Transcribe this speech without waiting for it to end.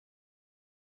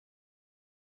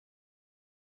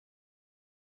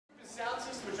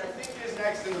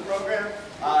next in the program.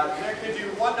 They're going to do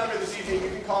one number this evening. You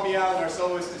can call me out, and our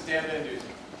soloist is Delmar and Deusen.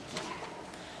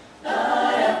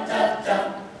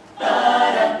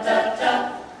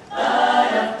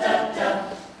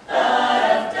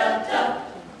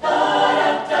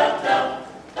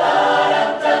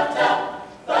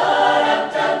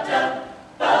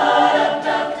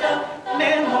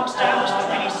 Man walks down the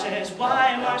street, he says, why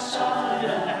am I soft in the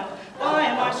middle now? Why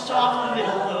am I soft in the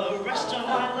middle? The rest of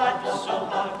my life is so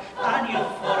hard. I need a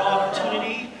photo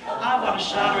opportunity. I want a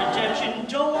shot of redemption.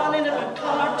 Don't want another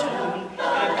cartoon in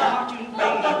a cartoon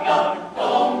graveyard.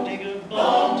 Bone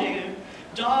digger,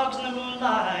 dogs in the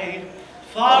moonlight.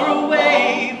 Far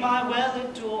away, my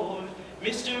well-adored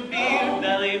Mr. Beer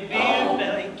Belly,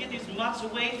 get these mutts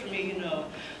away from me, you know.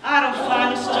 I don't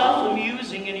find this stuff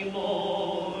amusing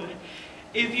anymore.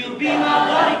 If you'll be my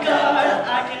bodyguard,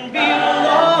 I can be your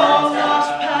long-lost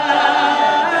pal.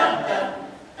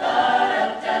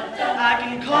 I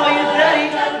can call you Betty,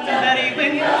 Betty,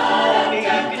 when you call me, you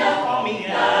can call me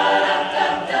out.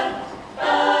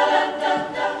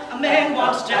 A man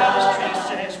walks down the street,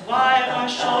 says, why am I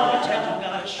short of attention?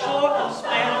 Got a short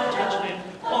span of attention, and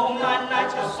oh, my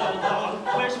nights are so long.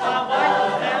 Where's my wife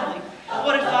and family?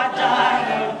 What if I die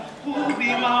here? Who'll be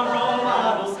my role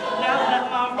model? Now that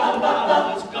my role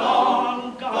model is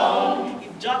gone. He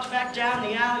ducked back down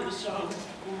the alley with some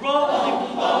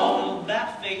roly-poly,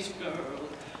 bat-faced girl.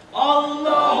 All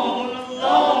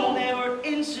alone, there were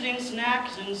incidents and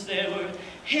accidents, there were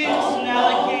hints and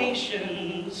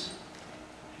allegations.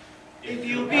 If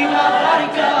you'll be my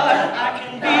bodyguard, I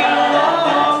can be your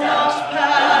long-lost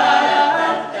pal.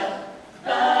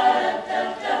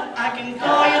 I can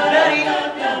call you Betty,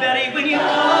 Betty, when you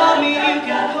call me, you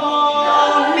can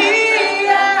call me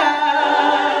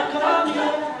out. Call me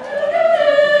out.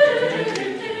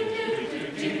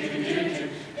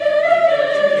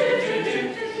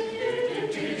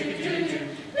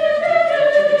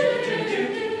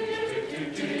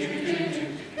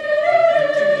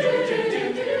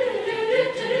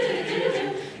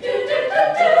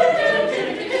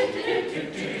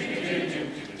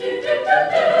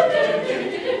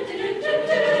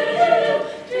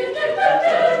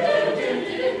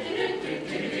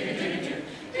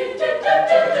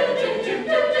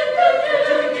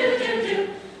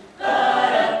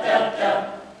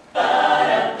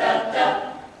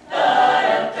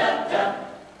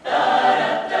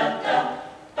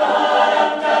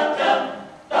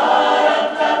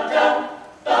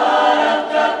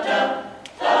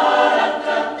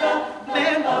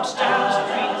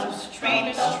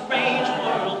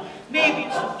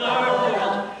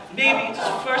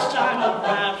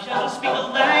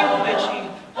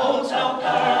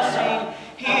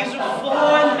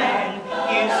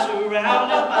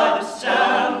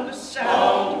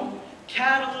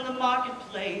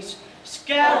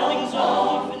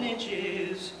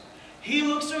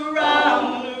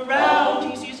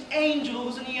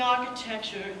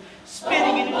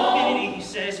 Spinning in infinity, he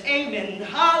says, amen,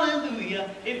 hallelujah.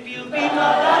 If you'll be my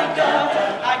bodyguard,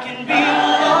 I can be